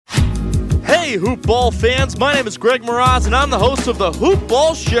Hey, Hoop Ball fans, my name is Greg Moraz, and I'm the host of the Hoop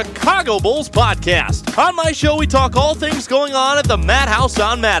Ball Chicago Bulls podcast. On my show, we talk all things going on at the Madhouse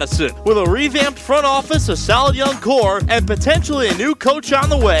on Madison. With a revamped front office, a solid young core, and potentially a new coach on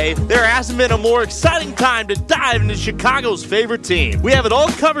the way, there hasn't been a more exciting time to dive into Chicago's favorite team. We have it all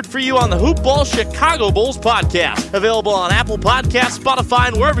covered for you on the Hoop Ball Chicago Bulls podcast, available on Apple Podcasts, Spotify,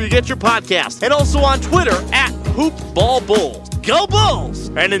 and wherever you get your podcasts, and also on Twitter at Hoop Ball Bulls. Go Bulls,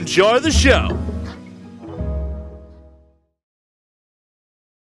 and enjoy the show.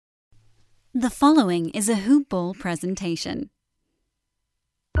 The following is a Hoop Ball presentation.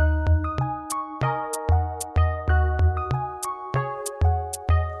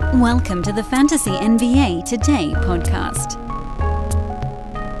 Welcome to the Fantasy NBA Today podcast.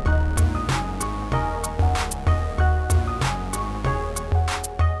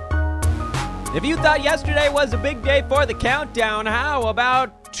 If you thought yesterday was a big day for the countdown, how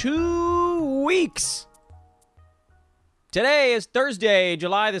about 2 weeks? Today is Thursday,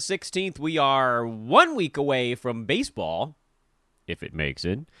 July the 16th. We are 1 week away from baseball, if it makes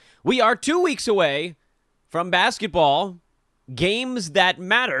it. We are 2 weeks away from basketball, games that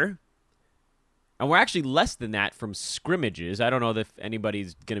matter. And we're actually less than that from scrimmages. I don't know if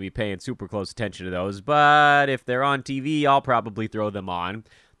anybody's going to be paying super close attention to those, but if they're on TV, I'll probably throw them on.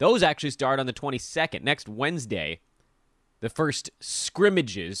 Those actually start on the 22nd, next Wednesday. The first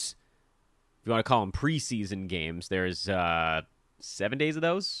scrimmages, if you want to call them preseason games. There's 7 days of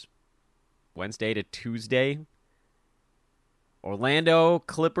those, Wednesday to Tuesday. Orlando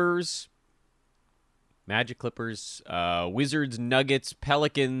Clippers, Magic Clippers, Wizards, Nuggets,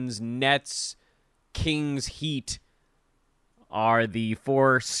 Pelicans, Nets, Kings, Heat are the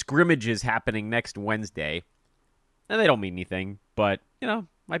 4 scrimmages happening next Wednesday. And they don't mean anything, but, you know,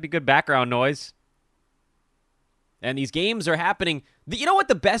 might be good background noise. And these games are happening. You know what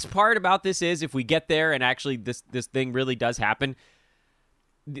the best part about this is? If we get there and actually this thing really does happen,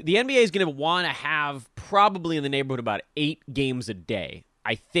 the NBA is going to want to have probably in the neighborhood about 8 games a day.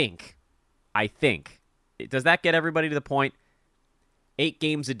 I think. Does that get everybody to the point? 8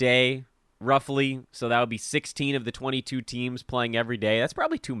 games a day, roughly. So that would be 16 of the 22 teams playing every day. That's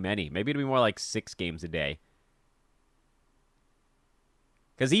probably too many. Maybe it'd be more like 6 games a day.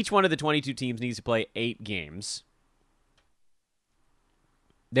 Because each one of the 22 teams needs to play 8 games.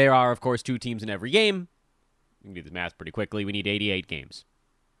 There are, of course, 2 teams in every game. You can do the math pretty quickly. We need 88 games.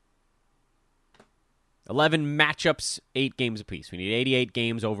 11 matchups, 8 games apiece. We need 88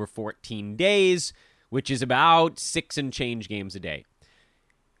 games over 14 days, which is about 6 and change games a day.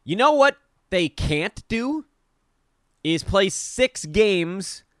 You know what they can't do? Is play 6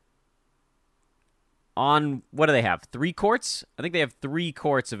 games on, what do they have, 3 courts? I think they have 3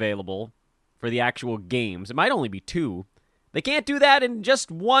 courts available for the actual games. It might only be 2. They can't do that in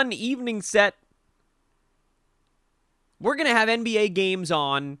just one evening set. We're going to have NBA games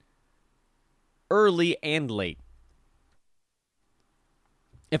on early and late.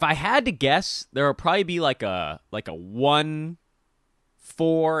 If I had to guess, there will probably be like a 1,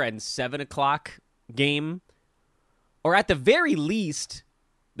 4, and 7 o'clock game. Or at the very least,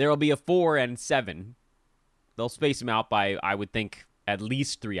 there will be a 4 and 7. They'll space them out by, I would think, at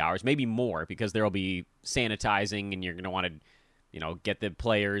least 3 hours, maybe more, because there will be sanitizing, and you're going to want to, get the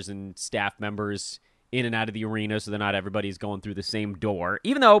players and staff members in and out of the arena so that not everybody's going through the same door.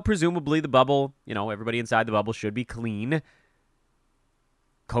 Even though, presumably, the bubble, everybody inside the bubble should be clean,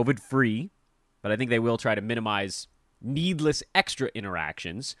 COVID-free, but I think they will try to minimize needless extra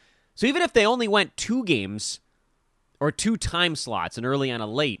interactions. So even if they only went 2 games or 2 time slots, an early and a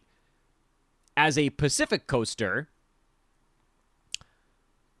late, as a Pacific Coaster,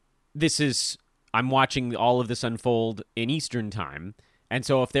 I'm watching all of this unfold in Eastern time. And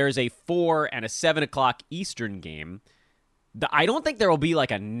so if there's a 4 and a 7 o'clock Eastern game, I don't think there will be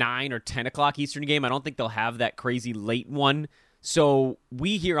like a 9 or 10 o'clock Eastern game. I don't think they'll have that crazy late one. So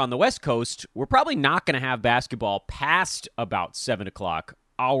we here on the West Coast, we're probably not going to have basketball past about 7 o'clock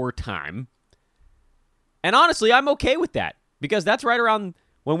our time. And honestly, I'm okay with that, because that's right around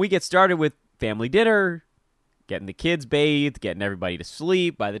when we get started with family dinner, getting the kids bathed, getting everybody to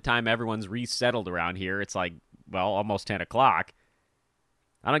sleep. By the time everyone's resettled around here, it's like, almost 10 o'clock.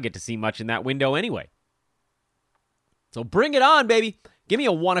 I don't get to see much in that window anyway. So bring it on, baby. Give me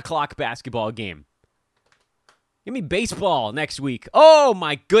a 1 o'clock basketball game. Give me baseball next week. Oh,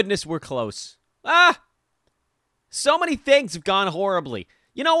 my goodness, we're close. So many things have gone horribly.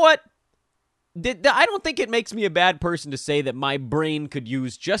 You know what? I don't think it makes me a bad person to say that my brain could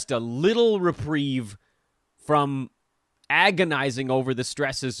use just a little reprieve from agonizing over the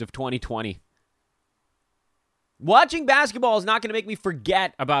stresses of 2020. Watching basketball is not going to make me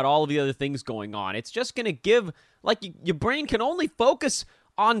forget about all of the other things going on. It's just going to give, like, your brain can only focus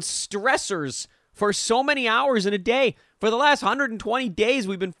on stressors for so many hours in a day. For the last 120 days,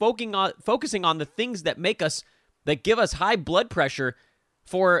 we've been focusing on the things that that give us high blood pressure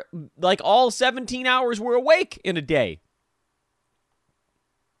for, like, all 17 hours we're awake in a day.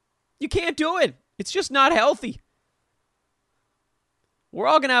 You can't do it. It's just not healthy. We're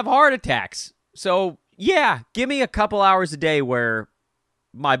all going to have heart attacks. So, yeah, give me a couple hours a day where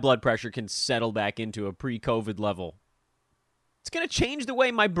my blood pressure can settle back into a pre-COVID level. It's going to change the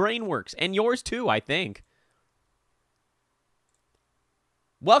way my brain works, and yours too, I think.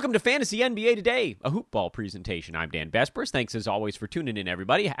 Welcome to Fantasy NBA Today, a hoop ball presentation. I'm Dan Vespers. Thanks as always for tuning in,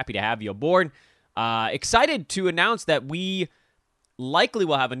 everybody. Happy to have you aboard. Excited to announce that we likely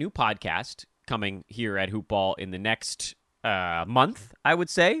will have a new podcast coming here at Hoop Ball in the next month, I would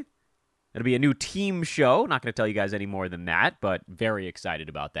say. It'll be a new team show. Not going to tell you guys any more than that, but very excited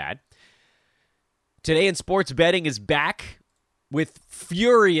about that. Today in Sports Betting is back with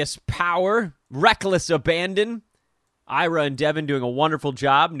furious power, reckless abandon. Ira and Devin doing a wonderful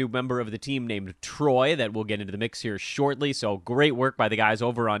job. New member of the team named Troy that we'll get into the mix here shortly. So great work by the guys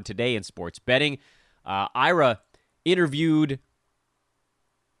over on Today in Sports Betting. Ira interviewed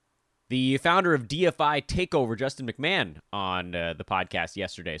the founder of DFI Takeover, Justin McMahon, on the podcast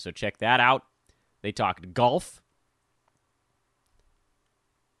yesterday. So check that out. They talked golf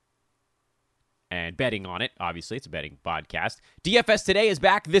and betting on it. Obviously, it's a betting podcast. DFS Today is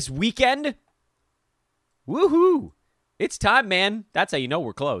back this weekend. Woohoo! It's time, man. That's how you know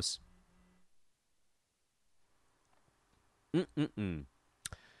we're close.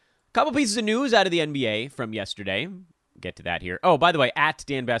 Couple pieces of news out of the NBA from yesterday. Get to that here. Oh, by the way, at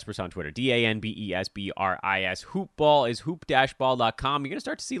Dan Vespers on Twitter, DanBesbris. Hoopball is hoop-ball.com. You're going to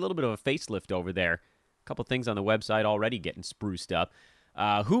start to see a little bit of a facelift over there. A couple things on the website already getting spruced up.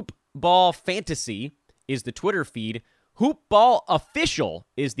 Hoopball Fantasy is the Twitter feed. Hoopball Official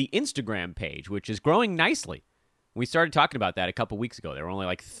is the Instagram page, which is growing nicely. We started talking about that a couple weeks ago. There were only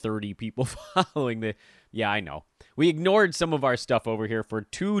like 30 people following the... Yeah, I know. We ignored some of our stuff over here for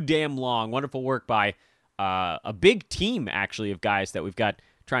too damn long. Wonderful work by a big team, actually, of guys that we've got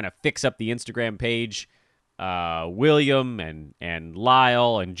trying to fix up the Instagram page. William and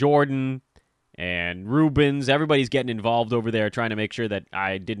Lyle and Jordan and Rubens. Everybody's getting involved over there trying to make sure that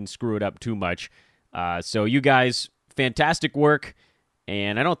I didn't screw it up too much. So you guys, fantastic work.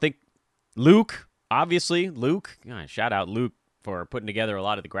 And I don't think Luke... Obviously, Luke, shout out Luke for putting together a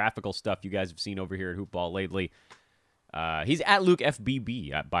lot of the graphical stuff you guys have seen over here at Hoop Ball lately. He's at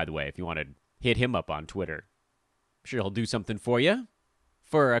LukeFBB, by the way, if you want to hit him up on Twitter. I'm sure he'll do something for you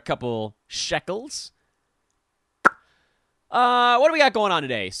for a couple shekels. What do we got going on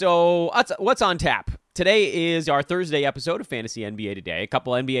today? So, what's on tap? Today is our Thursday episode of Fantasy NBA Today. A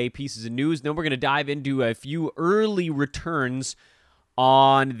couple NBA pieces of news. Then we're going to dive into a few early returns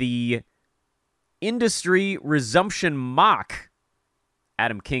on the industry resumption mock.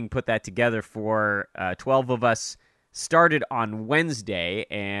 Adam King put that together for 12 of us. Started on Wednesday,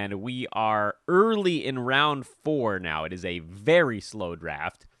 and we are early in round 4 now. It is a very slow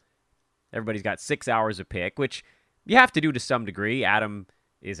draft. Everybody's got 6 hours a pick, which you have to do to some degree. Adam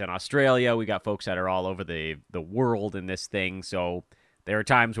is in Australia. We got folks that are all over the world in this thing, so there are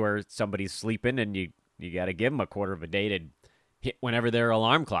times where somebody's sleeping, and you got to give them a quarter of a day to hit whenever their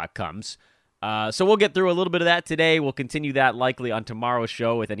alarm clock comes. So we'll get through a little bit of that today. We'll continue that likely on tomorrow's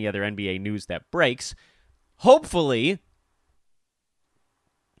show with any other NBA news that breaks. Hopefully,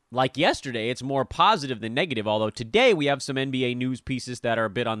 like yesterday, it's more positive than negative, although today we have some NBA news pieces that are a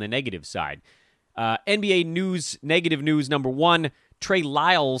bit on the negative side. NBA news, negative news number 1, Trey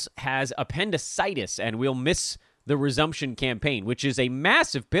Lyles has appendicitis and will miss the resumption campaign, which is a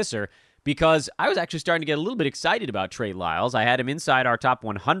massive pisser because I was actually starting to get a little bit excited about Trey Lyles. I had him inside our top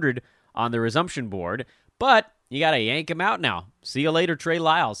 100 on the resumption board, but you got to yank him out now. See you later, Trey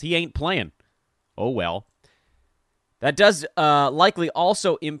Lyles. He ain't playing. Oh, well. That does likely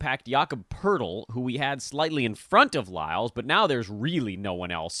also impact Jakob Poeltl, who we had slightly in front of Lyles, but now there's really no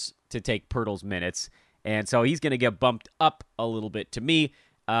one else to take Poeltl's minutes, and so he's going to get bumped up a little bit to me.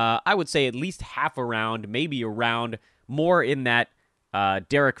 I would say at least half a round, maybe a round, more in that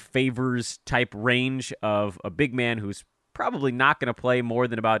Derek Favors type range of a big man who's probably not going to play more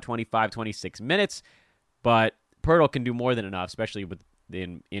than about 25, 26 minutes, but Poeltl can do more than enough, especially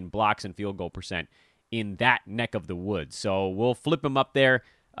in blocks and field goal percent in that neck of the woods. So we'll flip him up there.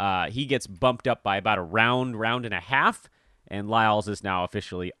 He gets bumped up by about a round and a half, and Lyles is now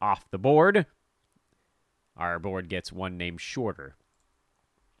officially off the board. Our board gets one name shorter.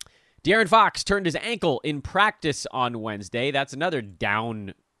 De'Aaron Fox turned his ankle in practice on Wednesday. That's another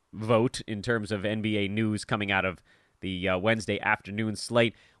down vote in terms of NBA news coming out of the Wednesday afternoon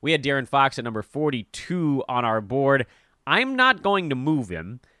slate. We had De'Aaron Fox at number 42 on our board. I'm not going to move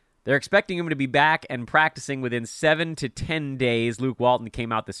him. They're expecting him to be back and practicing within 7 to 10 days. Luke Walton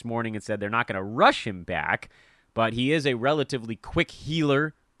came out this morning and said they're not going to rush him back, but he is a relatively quick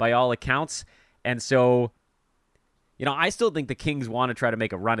healer by all accounts. And so, I still think the Kings want to try to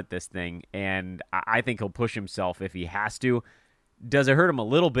make a run at this thing, and I think he'll push himself if he has to. Does it hurt him a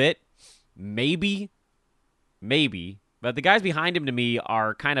little bit? Maybe. But the guys behind him, to me,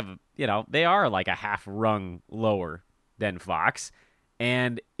 are kind of, they are like a half rung lower than Fox.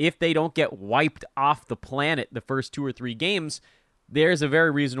 And if they don't get wiped off the planet the first 2 or 3 games, there's a very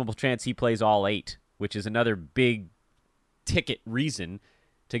reasonable chance he plays all 8, which is another big ticket reason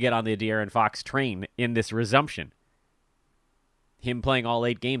to get on the De'Aaron Fox train in this resumption. Him playing all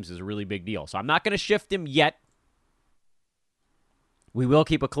 8 games is a really big deal. So I'm not going to shift him yet. We will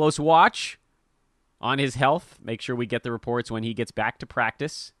keep a close watch on his health. Make sure we get the reports when he gets back to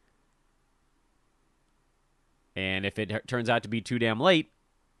practice. And if it turns out to be too damn late,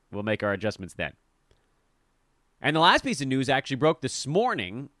 we'll make our adjustments then. And the last piece of news actually broke this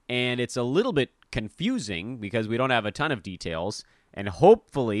morning, and it's a little bit confusing because we don't have a ton of details, and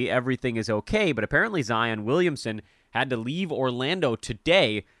hopefully everything is okay, but apparently Zion Williamson had to leave Orlando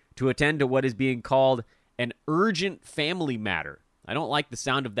today to attend to what is being called an urgent family matter. I don't like the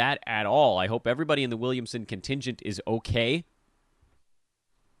sound of that at all. I hope everybody in the Williamson contingent is okay.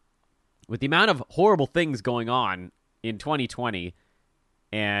 With the amount of horrible things going on in 2020,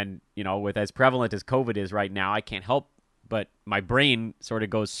 and, with as prevalent as COVID is right now, I can't help but my brain sort of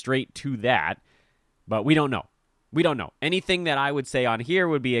goes straight to that. But we don't know. Anything that I would say on here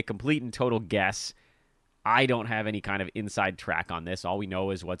would be a complete and total guess. I don't have any kind of inside track on this. All we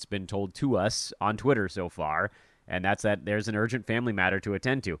know is what's been told to us on Twitter so far, and that's that there's an urgent family matter to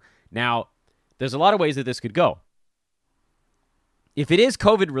attend to. Now, there's a lot of ways that this could go. If it is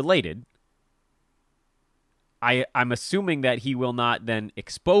COVID-related, I'm assuming that he will not then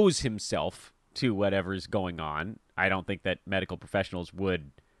expose himself to whatever's going on. I don't think that medical professionals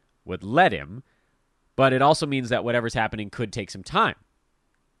would let him, but it also means that whatever's happening could take some time.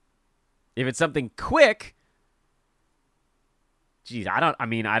 If it's something quick, I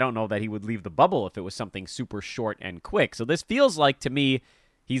don't know that he would leave the bubble if it was something super short and quick. So this feels like, to me,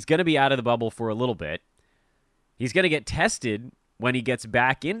 he's going to be out of the bubble for a little bit. He's going to get tested when he gets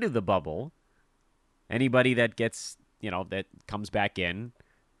back into the bubble. Anybody that gets, that comes back in,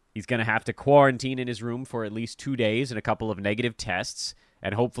 he's going to have to quarantine in his room for at least 2 days and a couple of negative tests,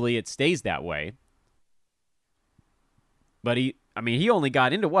 and hopefully it stays that way. But he only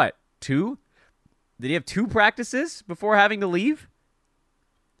got into what? 2? Did he have 2 practices before having to leave?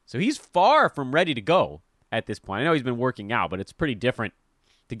 So he's far from ready to go at this point. I know he's been working out, but it's pretty different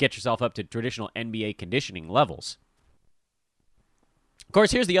to get yourself up to traditional NBA conditioning levels. Of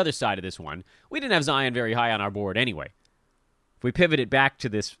course, here's the other side of this one. We didn't have Zion very high on our board anyway. If we pivot it back to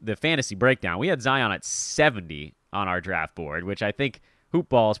the fantasy breakdown, we had Zion at 70 on our draft board, which I think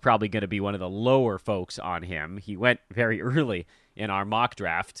Hoopball is probably going to be one of the lower folks on him. He went very early in our mock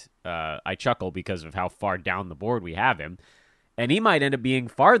draft. I chuckle because of how far down the board we have him. And he might end up being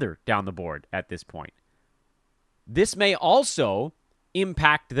farther down the board at this point. This may also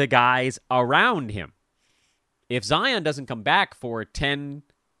impact the guys around him. If Zion doesn't come back for 10,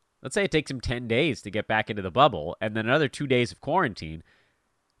 let's say it takes him 10 days to get back into the bubble, and then another 2 days of quarantine,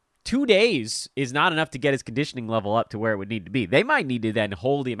 2 days is not enough to get his conditioning level up to where it would need to be. They might need to then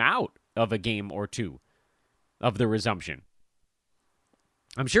hold him out of a game or 2 of the resumption.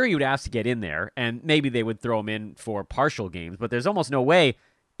 I'm sure he would ask to get in there, and maybe they would throw him in for partial games, but there's almost no way,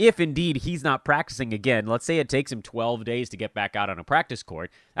 if indeed he's not practicing again, let's say it takes him 12 days to get back out on a practice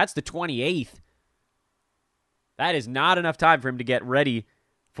court, that's the 28th. That is not enough time for him to get ready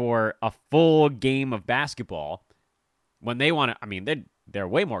for a full game of basketball when they want to, they're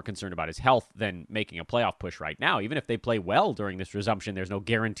way more concerned about his health than making a playoff push right now. Even if they play well during this resumption, there's no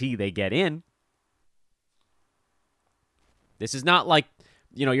guarantee they get in. This is not like,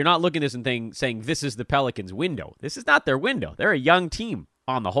 you're not looking at this and saying this is the Pelicans' window. This is not their window. They're a young team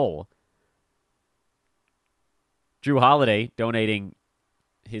on the whole. Drew Holiday donating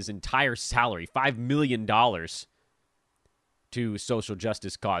his entire salary, $5 million, to social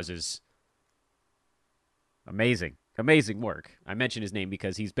justice causes. Amazing work. I mention his name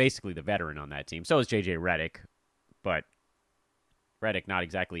because he's basically the veteran on that team. So is J.J. Redick, but Redick not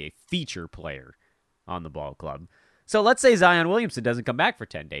exactly a feature player on the ball club. So let's say Zion Williamson doesn't come back for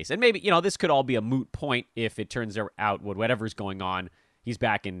 10 days. And maybe, this could all be a moot point if it turns out whatever's going on he's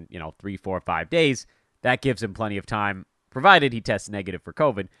back in 3, 4, 5 days. That gives him plenty of time, provided he tests negative for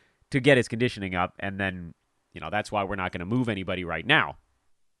COVID, to get his conditioning up. And then, that's why we're not going to move anybody right now.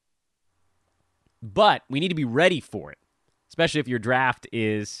 But we need to be ready for it, especially if your draft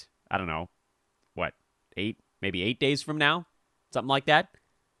is, I don't know, maybe 8 days from now, something like that.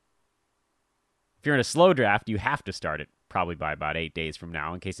 If you're in a slow draft, you have to start it probably by about 8 days from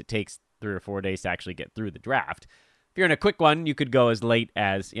now in case it takes 3 or 4 days to actually get through the draft. If you're in a quick one, you could go as late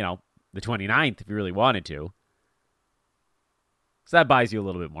as, the 29th if you really wanted to. So that buys you a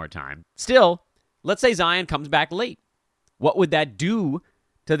little bit more time. Still, let's say Zion comes back late. What would that do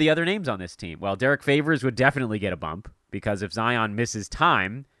to the other names on this team? Well, Derek Favors would definitely get a bump because if Zion misses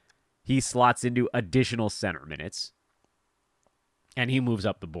time, he slots into additional center minutes. And he moves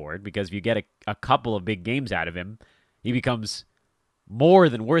up the board because if you get a couple of big games out of him, he becomes more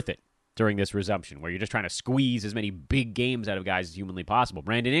than worth it during this resumption where you're just trying to squeeze as many big games out of guys as humanly possible.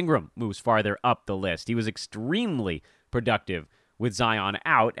 Brandon Ingram moves farther up the list. He was extremely productive with Zion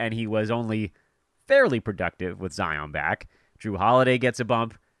out, and he was only fairly productive with Zion back. Drew Holiday gets a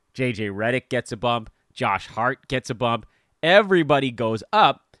bump. J.J. Redick gets a bump. Josh Hart gets a bump. Everybody goes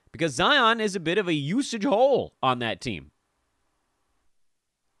up because Zion is a bit of a usage hole on that team.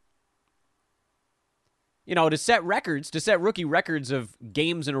 To set rookie records of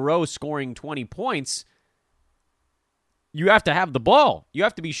games in a row scoring 20 points, you have to have the ball. You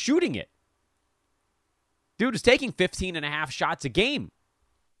have to be shooting it. Dude is taking 15 and a half shots a game.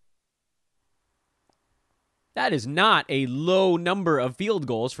 That is not a low number of field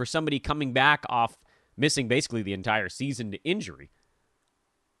goals for somebody coming back off missing basically the entire season to injury.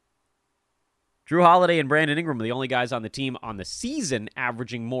 Drew Holiday and Brandon Ingram are the only guys on the team on the season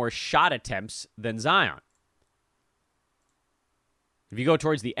averaging more shot attempts than Zion. If you go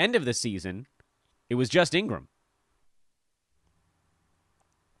towards the end of the season, it was just Ingram.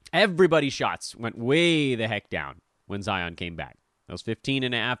 Everybody's shots went way the heck down when Zion came back. Those 15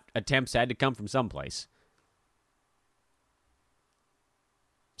 and a half attempts had to come from someplace.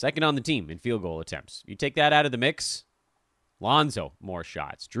 Second on the team in field goal attempts. You take that out of the mix, Lonzo, more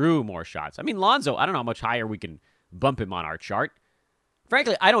shots. Drew, more shots. I mean, Lonzo, I don't know how much higher we can bump him on our chart.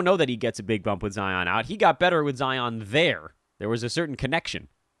 Frankly, I don't know that he gets a big bump with Zion out. He got better with Zion there. There was a certain connection.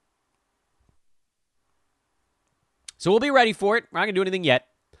 So we'll be ready for it. We're not going to do anything yet.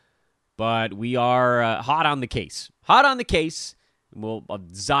 But we are hot on the case. Hot on the case. We'll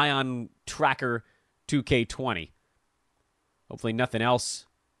Zion Tracker 2K20. Hopefully nothing else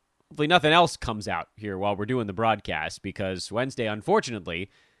comes out here while we're doing the broadcast because Wednesday,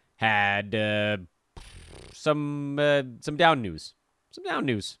 unfortunately, had some down news. Some down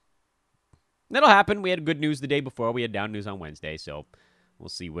news. That'll happen. We had good news the day before. We had down news on Wednesday, so we'll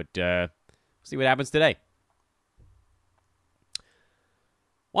see what happens today.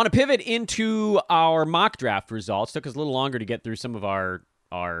 Want to pivot into our mock draft results. Took us a little longer to get through some of our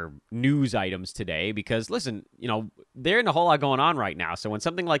news items today because, listen, there ain't a whole lot going on right now. So when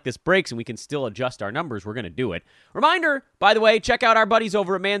something like this breaks and we can still adjust our numbers, we're going to do it. Reminder, by the way, check out our buddies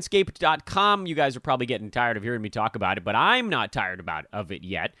over at manscaped.com. You guys are probably getting tired of hearing me talk about it, but I'm not tired of it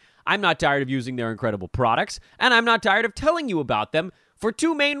yet. I'm not tired of using their incredible products, and I'm not tired of telling you about them for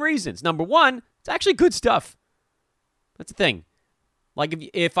two main reasons. Number one, it's actually good stuff. That's the thing. Like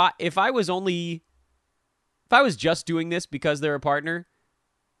if I was just doing this because they're a partner,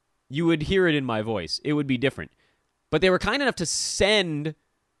 you would hear it in my voice. It would be different. But they were kind enough to send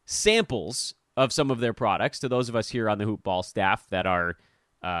samples of some of their products to those of us here on the Hoopball staff that are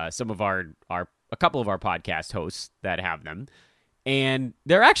a couple of our podcast hosts that have them. And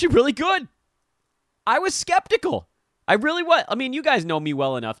they're actually really good. I was skeptical. I really was. I mean, you guys know me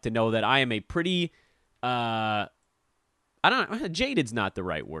well enough to know that I am a pretty, jaded's not the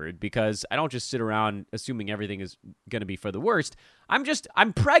right word because I don't just sit around assuming everything is going to be for the worst. I'm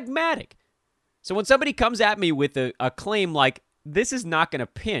pragmatic. So when somebody comes at me with a claim like, this is not going to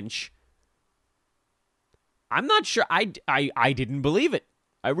pinch, I'm not sure. I didn't believe it.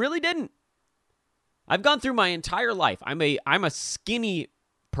 I really didn't. I've gone through my entire life. I'm a skinny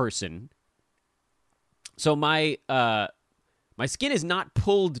person. So my skin is not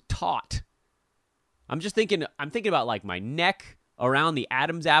pulled taut. I'm thinking about like my neck, around the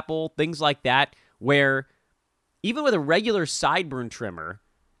Adam's apple, things like that, where even with a regular sideburn trimmer,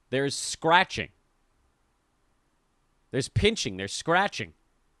 there's scratching. There's pinching, there's scratching.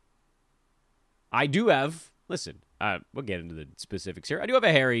 I do have, we'll get into the specifics here. I do have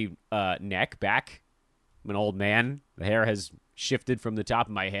a hairy neck, back. I'm an old man. The hair has shifted from the top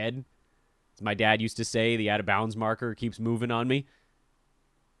of my head. As my dad used to say, the out-of-bounds marker keeps moving on me.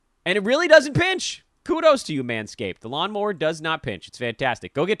 And it really doesn't pinch. kudos to you, Manscaped. The lawnmower does not pinch. It's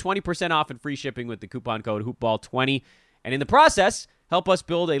fantastic. Go get 20% off and free shipping with the coupon code HoopBall20. And in the process, help us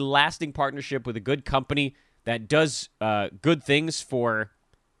build a lasting partnership with a good company that does good things for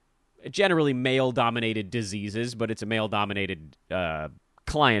generally male-dominated diseases, but it's a male-dominated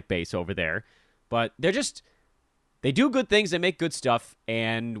client base over there. But they do good things, they make good stuff,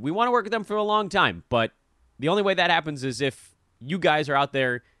 and we want to work with them for a long time. But the only way that happens is if you guys are out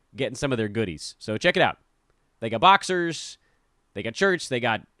there getting some of their goodies. So check it out. They got boxers, they got shirts, they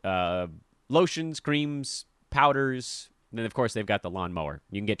got lotions, creams, powders, and then, of course, they've got the lawnmower.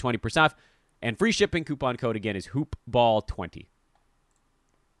 You can get 20% off, and free shipping coupon code, again, is HoopBall20.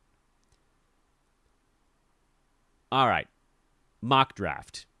 All right. Mock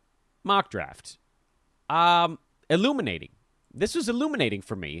draft. Illuminating. This was illuminating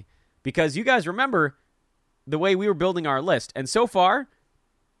for me because you guys remember the way we were building our list. And so far,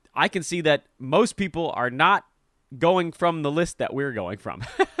 I can see that most people are not going from the list that we're going from.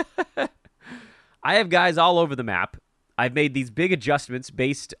 I have guys all over the map. I've made these big adjustments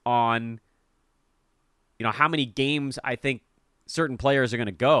based on, how many games I think certain players are going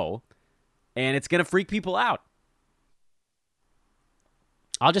to go, and it's going to freak people out.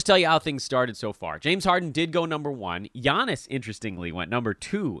 I'll just tell you how things started so far. James Harden did go number 1. Giannis, interestingly, went number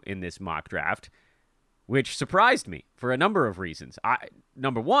 2 in this mock draft, which surprised me for a number of reasons.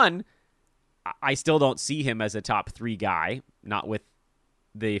 Number 1, I still don't see him as a top 3 guy, not with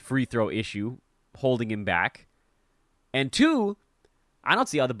the free throw issue holding him back. And 2, I don't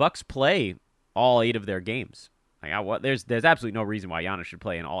see how the Bucks play all 8 of their games. There's absolutely no reason why Giannis should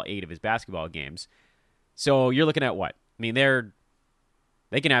play in all 8 of his basketball games. So you're looking at what? I mean,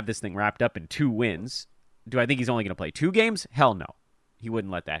 they can have this thing wrapped up in 2 wins. Do I think he's only going to play 2 games? Hell no. He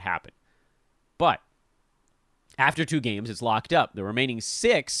wouldn't let that happen. But after 2 games, it's locked up. The remaining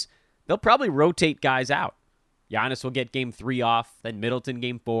 6, they'll probably rotate guys out. Giannis will get game 3 off, then Middleton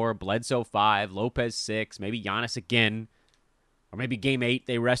game 4, Bledsoe 5, Lopez 6, maybe Giannis again. Or maybe game 8,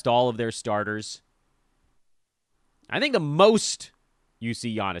 they rest all of their starters. I think the most you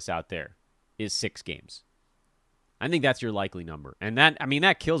see Giannis out there is 6 games. I think that's your likely number. And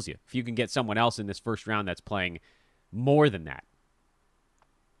that kills you if you can get someone else in this first round that's playing more than that.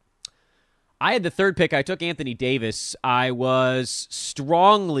 I had the 3rd pick. I took Anthony Davis. I was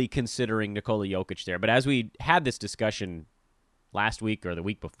strongly considering Nikola Jokic there. But as we had this discussion last week or the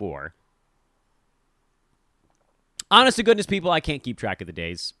week before, honest to goodness, people, I can't keep track of the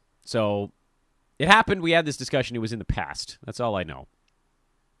days. So it happened. We had this discussion. It was in the past. That's all I know.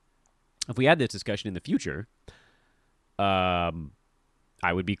 If we had this discussion in the future, I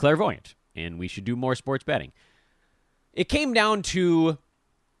would be clairvoyant, and we should do more sports betting. It came down to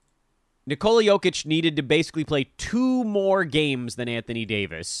Nikola Jokic needed to basically play 2 more games than Anthony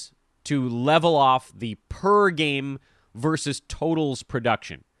Davis to level off the per-game versus totals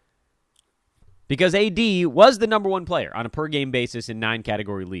production. Because AD was the number 1 player on a per-game basis in 9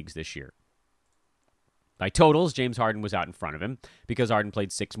 category leagues this year. By totals, James Harden was out in front of him because Harden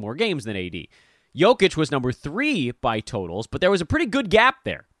played 6 more games than AD. Jokic was number 3 by totals, but there was a pretty good gap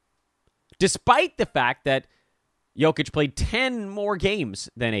there. Despite the fact that Jokic played 10 more games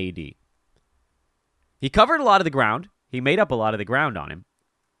than AD. He covered a lot of the ground. He made up a lot of the ground on him.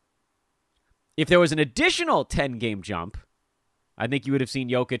 If there was an additional 10-game jump, I think you would have seen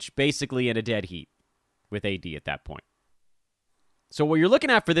Jokic basically in a dead heat with AD at that point. So what you're looking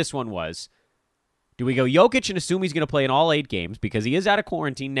at for this one was, do we go Jokic and assume he's going to play in all 8 games because he is out of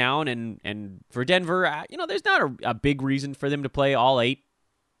quarantine now, and for Denver, there's not a big reason for them to play all 8,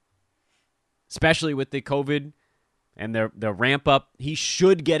 especially with the COVID and the ramp up. He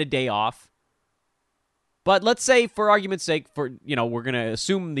should get a day off. But let's say, for argument's sake, we're going to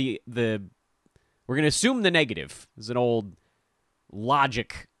assume the negative. This is an old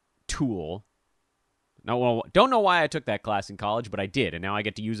logic tool. No, don't know why I took that class in college, but I did, and now I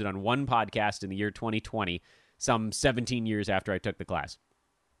get to use it on one podcast in the year 2020, some 17 years after I took the class.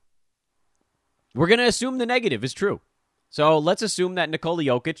 We're going to assume the negative is true. So let's assume that Nikola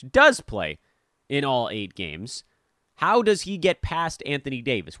Jokic does play in all 8 games. How does he get past Anthony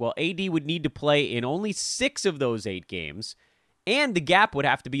Davis? Well, AD would need to play in only 6 of those 8 games, and the gap would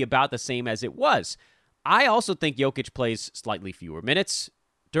have to be about the same as it was. I also think Jokic plays slightly fewer minutes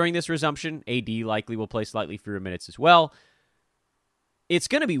during this resumption. AD likely will play slightly fewer minutes as well. It's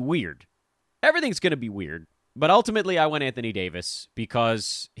going to be weird. Everything's going to be weird. But ultimately, I went Anthony Davis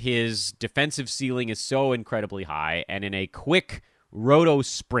because his defensive ceiling is so incredibly high. And in a quick roto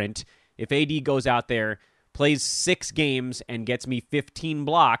sprint, if AD goes out there, plays 6 games, and gets me 15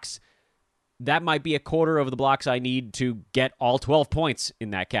 blocks, that might be a quarter of the blocks I need to get all 12 points in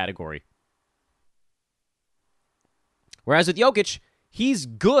that category. Whereas with Jokic, he's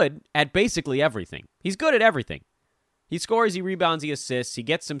good at basically everything. He's good at everything. He scores, he rebounds, he assists, he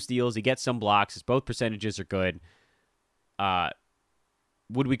gets some steals, he gets some blocks. His both percentages are good.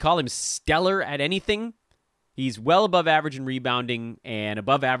 Would we call him stellar at anything? He's well above average in rebounding and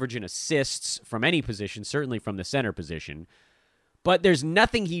above average in assists from any position, certainly from the center position. But there's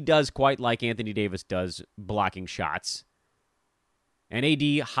nothing he does quite like Anthony Davis does blocking shots. An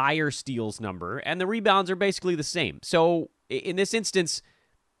AD higher steals number, and the rebounds are basically the same. So in this instance,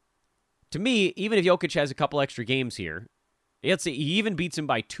 to me, even if Jokic has a couple extra games here, let's say he even beats him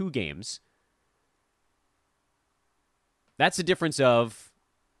by 2 games, that's a difference of,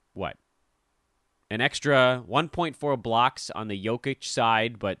 what? An extra 1.4 blocks on the Jokic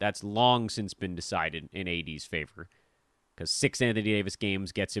side, but that's long since been decided in AD's favor. Because 6 Anthony Davis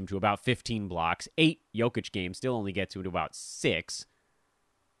games gets him to about 15 blocks. 8 Jokic games still only gets him to about 6.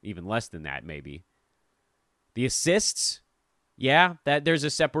 Even less than that, maybe. The assists, yeah, there's a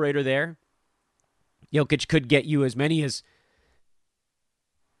separator there. Jokic could get you as many as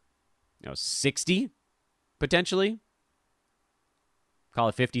 60, potentially. Call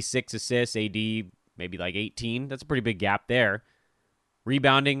it 56 assists, AD maybe like 18. That's a pretty big gap there.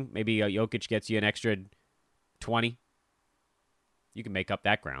 Rebounding, maybe Jokic gets you an extra 20. You can make up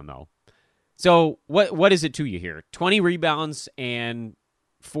that ground, though. So what is it to you here? 20 rebounds and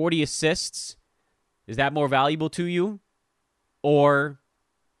 40 assists? Is that more valuable to you? Or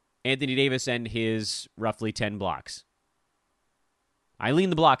Anthony Davis and his roughly 10 blocks? I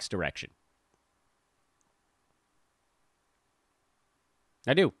lean the blocks direction.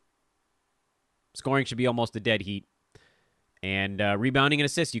 I do. Scoring should be almost a dead heat. And rebounding and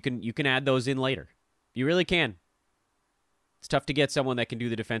assists, you can add those in later. You really can. It's tough to get someone that can do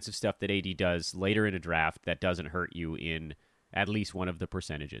the defensive stuff that AD does later in a draft that doesn't hurt you in at least one of the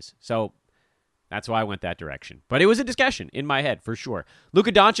percentages. So that's why I went that direction. But it was a discussion in my head, for sure.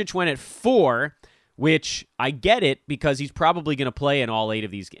 Luka Doncic went at 4, which I get it because he's probably going to play in all 8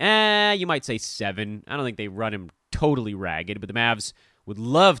 of these. You might say 7. I don't think they run him totally ragged, but the Mavs would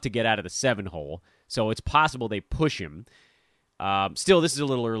love to get out of the 7 hole, so it's possible they push him. Still, this is a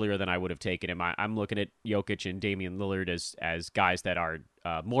little earlier than I would have taken him. I'm looking at Jokic and Damian Lillard as guys that are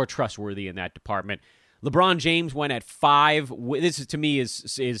more trustworthy in that department. LeBron James went at 5. This, to me,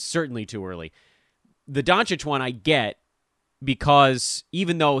 is certainly too early. The Doncic one I get because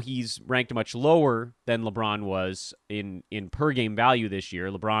even though he's ranked much lower than LeBron was in per-game value this year,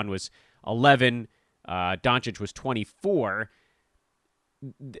 LeBron was 11, Doncic was 24,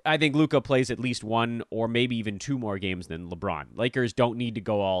 I think Luka plays at least 1 or maybe even 2 more games than LeBron. Lakers don't need to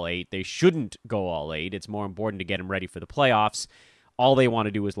go all 8. They shouldn't go all 8. It's more important to get them ready for the playoffs. All they want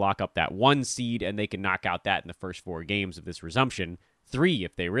to do is lock up that 1 seed, and they can knock out that in the first 4 games of this resumption. 3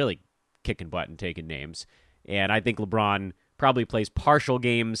 if they really kicking butt and taking names. And I think LeBron probably plays partial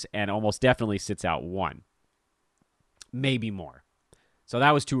games and almost definitely sits out 1. Maybe more. So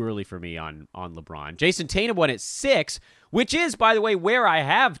that was too early for me on LeBron. Jason Tatum went at 6, which is, by the way, where I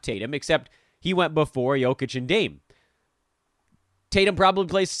have Tatum, except he went before Jokic and Dame. Tatum probably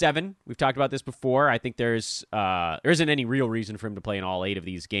plays 7. We've talked about this before. I think there isn't any real reason for him to play in all 8 of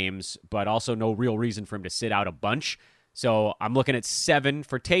these games, but also no real reason for him to sit out a bunch. So I'm looking at 7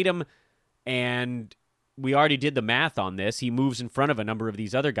 for Tatum, and we already did the math on this. He moves in front of a number of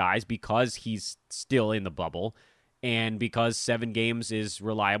these other guys because he's still in the bubble, and because 7 games is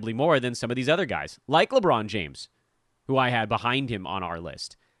reliably more than some of these other guys, like LeBron James, who I had behind him on our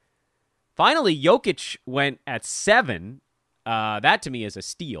list. Finally, Jokic went at 7. That to me is a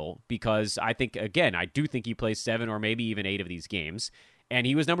steal because I do think he plays 7 or maybe even 8 of these games. And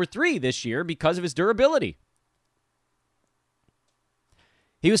he was number 3 this year because of his durability.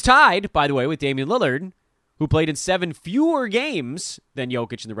 He was tied, by the way, with Damian Lillard, who played in 7 fewer games than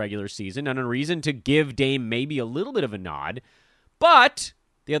Jokic in the regular season, and a reason to give Dame maybe a little bit of a nod. But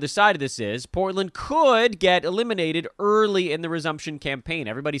the other side of this is Portland could get eliminated early in the resumption campaign.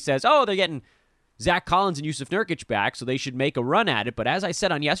 Everybody says, they're getting Zach Collins and Yusuf Nurkic back, so they should make a run at it. But as I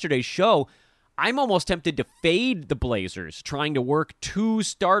said on yesterday's show, I'm almost tempted to fade the Blazers, trying to work 2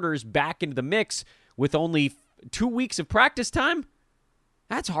 starters back into the mix with only 2 weeks of practice time.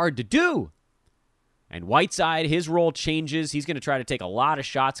 That's hard to do. And Whiteside, his role changes. He's going to try to take a lot of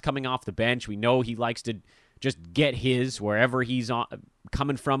shots coming off the bench. We know he likes to just get his wherever he's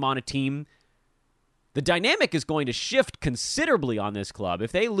coming from on a team. The dynamic is going to shift considerably on this club.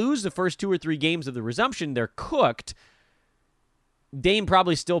 If they lose the first 2 or 3 games of the resumption, they're cooked. Dame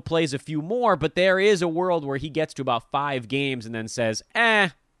probably still plays a few more, but there is a world where he gets to about 5 games and then says,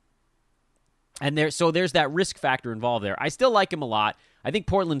 And there's that risk factor involved there. I still like him a lot. I think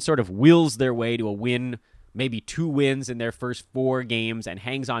Portland sort of wills their way to a win maybe 2 wins in their first 4 games and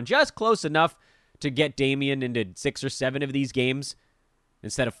hangs on just close enough to get Damian into 6 or 7 of these games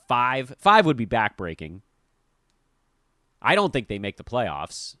instead of 5. 5 would be backbreaking. I don't think they make the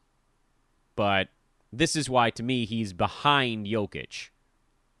playoffs, but this is why, to me, he's behind Jokic.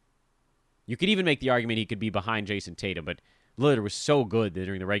 You could even make the argument he could be behind Jason Tatum, but Lillard was so good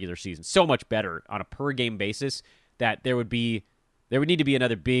during the regular season, so much better on a per-game basis, that there would need to be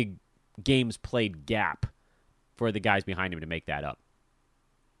another big games played gap for the guys behind him to make that up.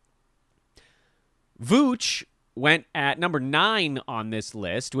 Vooch went at number 9 on this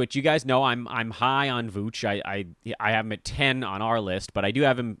list, which you guys know I'm high on Vooch. I have him at 10 on our list, but I do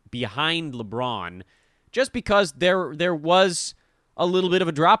have him behind LeBron just because there was a little bit of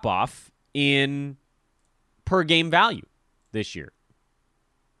a drop-off in per-game value this year.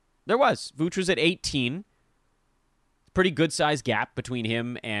 There was. Vooch was at 18. Pretty good-sized gap between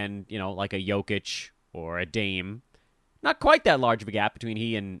him and, like a Jokic or a Dame. Not quite that large of a gap between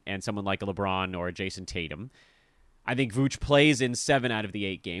he and someone like a LeBron or a Jason Tatum. I think Vooch plays in 7 out of the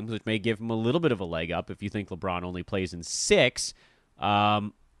 8 games, which may give him a little bit of a leg up if you think LeBron only plays in 6.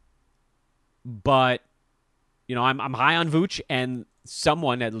 But, I'm high on Vooch, and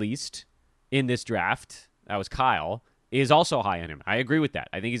someone, at least, in this draft, that was Kyle, is also high on him. I agree with that.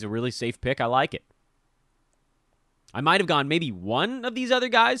 I think he's a really safe pick. I like it. I might have gone maybe one of these other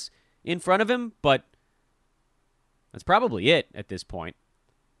guys in front of him, but that's probably it at this point.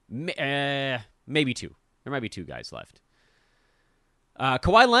 Maybe 2. There might be 2 guys left.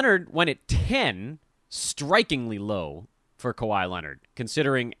 Kawhi Leonard went at 10, strikingly low for Kawhi Leonard,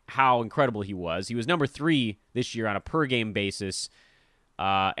 considering how incredible he was. He was number 3 this year on a per-game basis,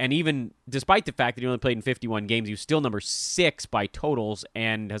 and even despite the fact that he only played in 51 games, he was still number 6 by totals,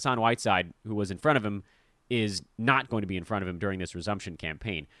 and Hassan Whiteside, who was in front of him, is not going to be in front of him during this resumption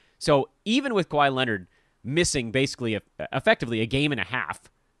campaign. So even with Kawhi Leonard missing basically effectively a game and a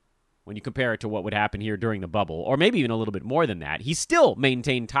half, when you compare it to what would happen here during the bubble, or maybe even a little bit more than that, he still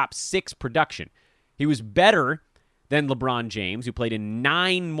maintained top 6 production. He was better than LeBron James, who played in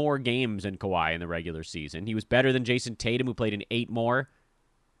 9 more games than Kawhi in the regular season. He was better than Jason Tatum, who played in 8 more.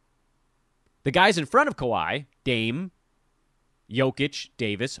 The guys in front of Kawhi, Dame, Jokic,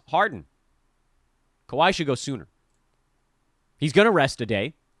 Davis, Harden. Kawhi should go sooner. He's going to rest a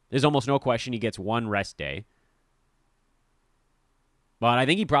day. There's almost no question he gets 1 rest day. But I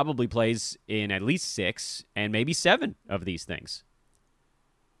think he probably plays in at least 6 and maybe 7 of these things.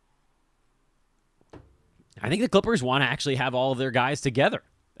 I think the Clippers want to actually have all of their guys together.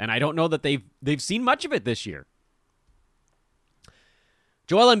 And I don't know that they've seen much of it this year.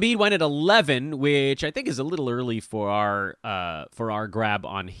 Joel Embiid went at 11, which I think is a little early for our grab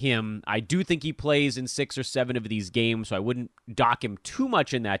on him. I do think he plays in 6 or 7 of these games, so I wouldn't dock him too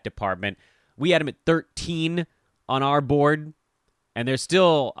much in that department. We had him at 13 on our board, and there's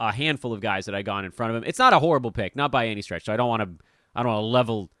still a handful of guys that I gone in front of him. It's not a horrible pick, not by any stretch. So I don't want to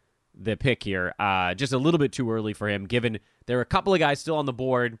level the pick here. Just a little bit too early for him, given there are a couple of guys still on the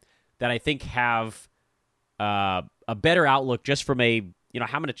board that I think have a better outlook just from a,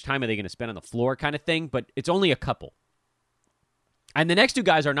 how much time are they going to spend on the floor kind of thing, but it's only a couple. And the next 2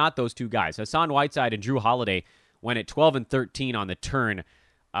 guys are not those 2 guys. Hassan Whiteside and Jrue Holiday went at 12 and 13 on the turn.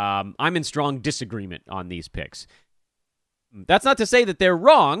 I'm in strong disagreement on these picks. That's not to say that they're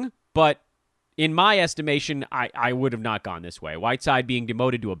wrong, but in my estimation, I would have not gone this way. Whiteside being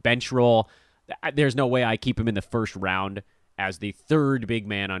demoted to a bench role, there's no way I keep him in the first round as the 3rd big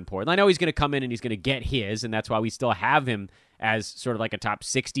man on Portland. I know he's going to come in and he's going to get his, and that's why we still have him as sort of like a top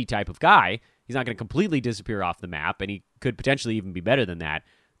 60 type of guy. He's not going to completely disappear off the map, and he could potentially even be better than that.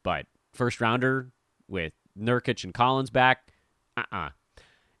 But first rounder with Nurkic and Collins back,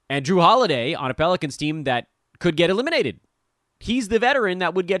 And Jrue Holiday on a Pelicans team that could get eliminated. He's the veteran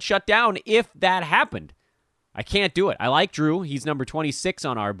that would get shut down if that happened. I can't do it. I like Jrue. He's number 26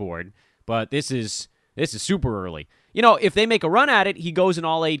 on our board, but this is super early. If they make a run at it, he goes in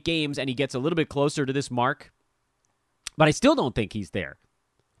all 8 games and he gets a little bit closer to this mark, but I still don't think he's there.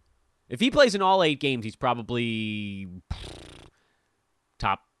 If he plays in all 8 games, he's probably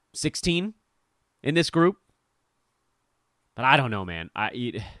top 16 in this group. But I don't know, man.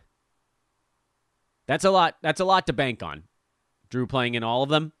 That's a lot. That's a lot to bank on. Jrue playing in all of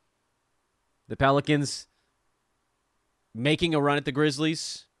them. The Pelicans making a run at the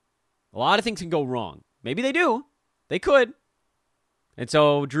Grizzlies. A lot of things can go wrong. Maybe they do. They could. And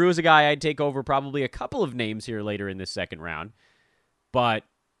so Jrue is a guy I'd take over probably a couple of names here later in this second round. But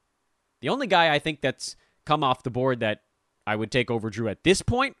the only guy I think that's come off the board that I would take over Jrue at this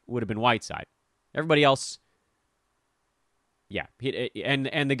point would have been Whiteside. Everybody else, yeah.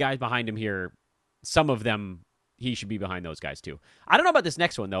 And the guys behind him here, some of them, he should be behind those guys too. I don't know about this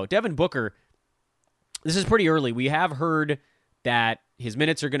next one, though. Devin Booker, this is pretty early. We have heard that his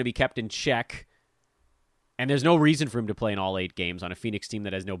minutes are going to be kept in check, and there's no reason for him to play in all 8 games on a Phoenix team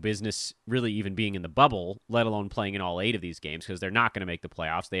that has no business really even being in the bubble, let alone playing in all 8 of these games, because they're not going to make the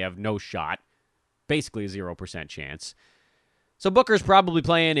playoffs. They have no shot, basically a 0% chance. So Booker's probably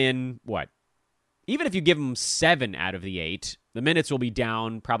playing in, what? Even if you give him 7 out of the 8, the minutes will be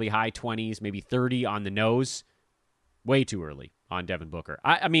down probably high 20s, maybe 30 on the nose. Way too early on Devin Booker.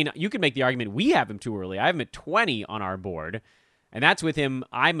 I mean, you could make the argument we have him too early. I have him at 20 on our board, and that's with him,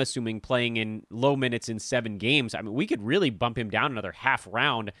 I'm assuming, playing in low minutes in 7 games. I mean, we could really bump him down another half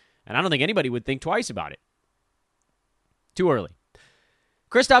round, and I don't think anybody would think twice about it. Too early.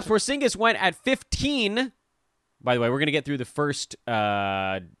 Kristaps Porzingis went at 15. By the way, we're going to get through the first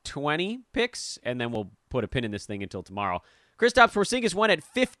 20 picks, and then we'll put a pin in this thing until tomorrow. Kristaps Porzingis went at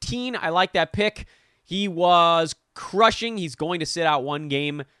 15. I like that pick. He was crushing. He's going to sit out 1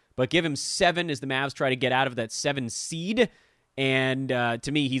 game, but give him 7 as the Mavs try to get out of that 7 seed. And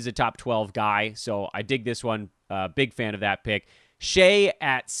to me, he's a top 12 guy, so I dig this one. Big fan of that pick. Shai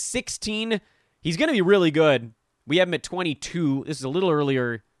at 16. He's going to be really good. We have him at 22. This is a little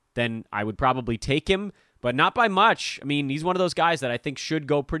earlier than I would probably take him, but not by much. I mean, he's one of those guys that I think should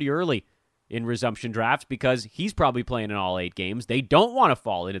go pretty early in resumption drafts because he's probably playing in all 8 games. They don't want to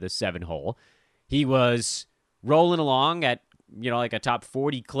fall into the 7 hole. He was rolling along at, like a top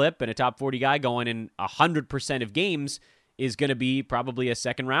 40 clip, and a top 40 guy going in 100% of games is going to be probably a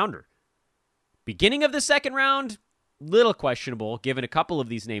second rounder. Beginning of the second round, little questionable, given a couple of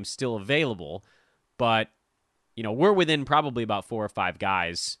these names still available, but, we're within probably about 4 or 5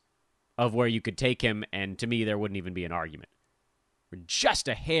 guys of where you could take him, and to me, there wouldn't even be an argument. We're just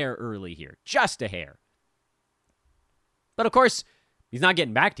a hair early here. Just a hair. But, of course, he's not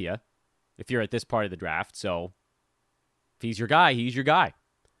getting back to you if you're at this part of the draft, so if he's your guy, he's your guy.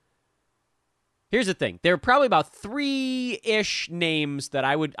 Here's the thing. There are probably about 3-ish names that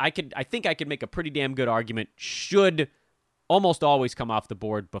I think I could make a pretty damn good argument should almost always come off the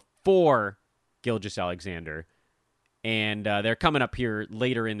board before Gilgeous-Alexander. And they're coming up here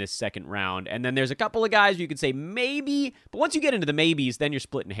later in this second round. And then there's a couple of guys you could say maybe, but once you get into the maybes, then you're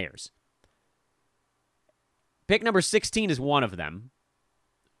splitting hairs. Pick number 16 is one of them.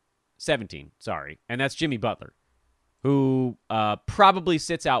 17, sorry. And that's Jimmy Butler, who probably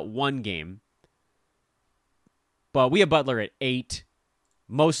sits out 1 game. But we have Butler at 8,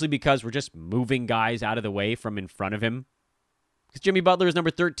 mostly because we're just moving guys out of the way from in front of him. Because Jimmy Butler is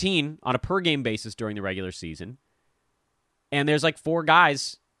number 13 on a per-game basis during the regular season. And there's like 4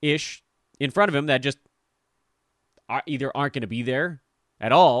 guys-ish in front of him that just either aren't going to be there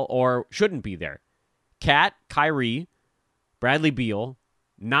at all or shouldn't be there. Cat, Kyrie, Bradley Beal,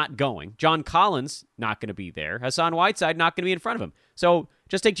 not going. John Collins, not going to be there. Hassan Whiteside, not going to be in front of him. So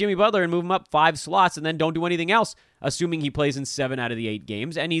just take Jimmy Butler and move him up 5 slots and then don't do anything else, assuming he plays in 7 out of the 8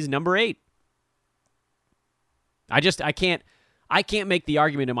 games, and he's number 8. I can't make the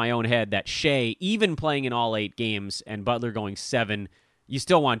argument in my own head that Shai, even playing in all 8 games and Butler going 7, you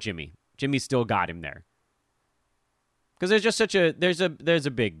still want Jimmy. Jimmy's still got him there. Because there's just there's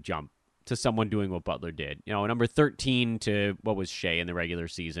a big jump to someone doing what Butler did. Number 13 to what was Shai in the regular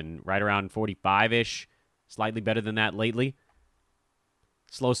season, right around 45-ish, slightly better than that lately.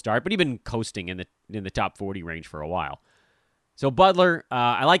 Slow start, but he's been coasting in the top 40 range for a while. So Butler,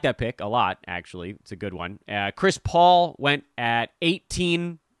 I like that pick a lot, actually. It's a good one. Chris Paul went at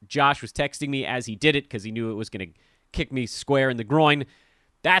 18. Josh was texting me as he did it because he knew it was going to kick me square in the groin.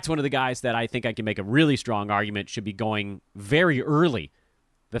 That's one of the guys that I think I can make a really strong argument should be going very early.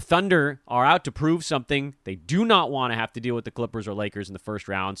 The Thunder are out to prove something. They do not want to have to deal with the Clippers or Lakers in the first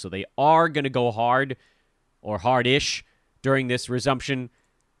round, so they are going to go hard or hard-ish during this resumption.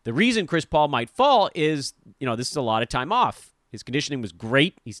 The reason Chris Paul might fall is, this is a lot of time off. His conditioning was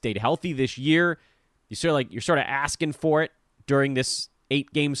great. He stayed healthy this year. You're sort of asking for it during this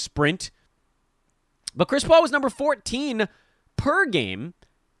 8-game sprint. But Chris Paul was number 14 per game,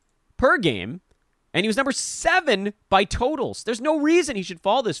 and he was number 7 by totals. There's no reason he should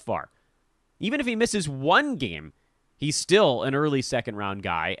fall this far. Even if he misses 1 game, he's still an early second-round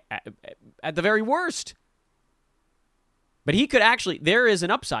guy at the very worst. But he could there is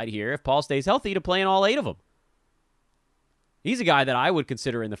an upside here if Paul stays healthy to play in all 8 of them. He's a guy that I would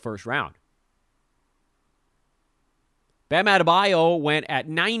consider in the first round. Bam Adebayo went at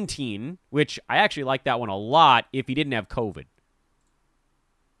 19, which I actually like that one a lot if he didn't have COVID.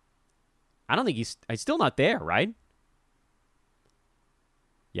 I don't think he's still not there, right?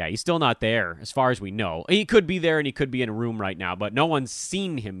 Yeah, he's still not there as far as we know. He could be there and he could be in a room right now, but no one's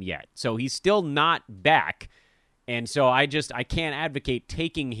seen him yet. So he's still not back. And so I can't advocate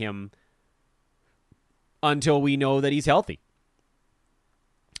taking him until we know that he's healthy.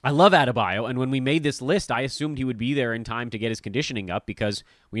 I love Adebayo, and when we made this list, I assumed he would be there in time to get his conditioning up because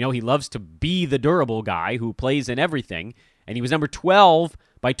we know he loves to be the durable guy who plays in everything. And he was number 12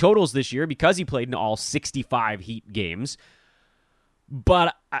 by totals this year because he played in all 65 Heat games.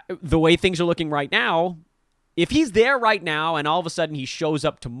 But the way things are looking right now, if he's there right now and all of a sudden he shows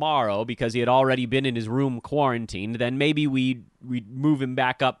up tomorrow because he had already been in his room quarantined, then maybe we'd move him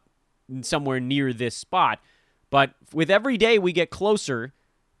back up somewhere near this spot. But with every day we get closer,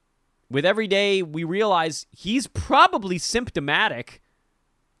 with every day we realize he's probably symptomatic,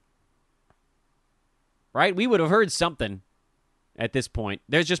 right? We would have heard something at this point.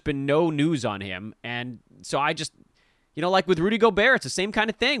 There's just been no news on him. And so I just... like with Rudy Gobert, it's the same kind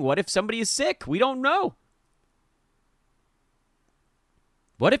of thing. What if somebody is sick? We don't know.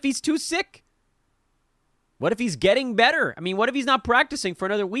 What if he's too sick? What if he's getting better? I mean, what if he's not practicing for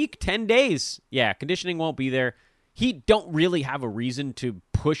another week, 10 days? Yeah, conditioning won't be there. Heat don't really have a reason to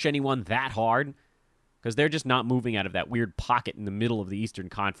push anyone that hard because they're just not moving out of that weird pocket in the middle of the Eastern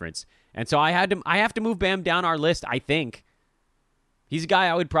Conference. And so I have to move Bam down our list, I think. He's a guy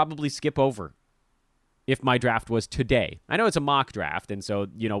I would probably skip over if my draft was today. I know it's a mock draft, and so,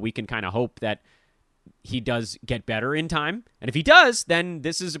 we can kind of hope that he does get better in time. And if he does, then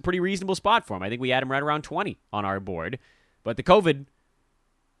this is a pretty reasonable spot for him. I think we had him right around 20 on our board. But the COVID,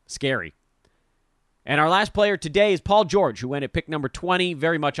 scary. And our last player today is Paul George, who went at pick number 20.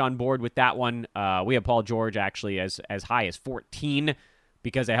 Very much on board with that one. We have Paul George actually as high as 14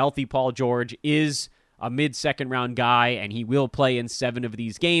 because a healthy Paul George is a mid-second round guy, and he will play in 7 of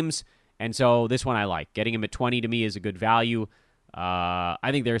these games. And so this one I like. Getting him at 20 to me is a good value. I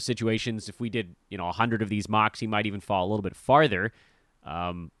think there are situations, if we did 100 of these mocks, he might even fall a little bit farther.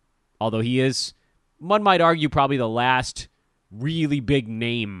 Although he is, one might argue, probably the last really big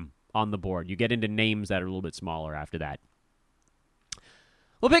name on the board. You get into names that are a little bit smaller after that.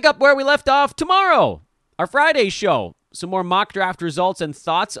 We'll pick up where we left off tomorrow. Our Friday show. Some more mock draft results and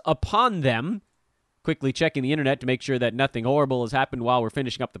thoughts upon them. Quickly checking the internet to make sure that nothing horrible has happened while we're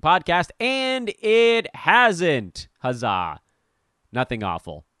finishing up the podcast, and it hasn't. Huzzah. Nothing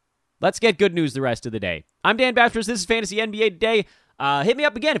awful. Let's get good news the rest of the day. I'm Dan Baptist. This is Fantasy NBA Today. Hit me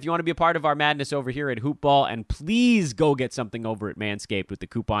up again if you want to be a part of our madness over here at Hoopball, and please go get something over at Manscaped with the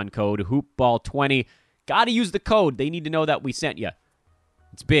coupon code HoopBall20. Got to use the code. They need to know that we sent you.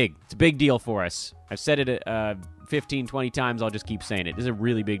 It's big. It's a big deal for us. I've said it 15, 20 times. I'll just keep saying it. This is a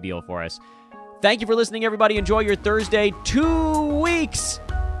really big deal for us. Thank you for listening, everybody. Enjoy your Thursday. 2 weeks.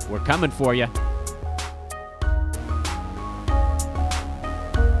 We're coming for you.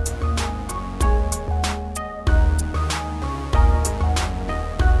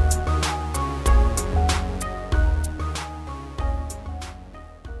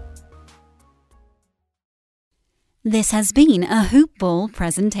 This has been a Hoop Ball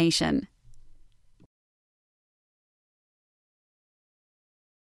presentation.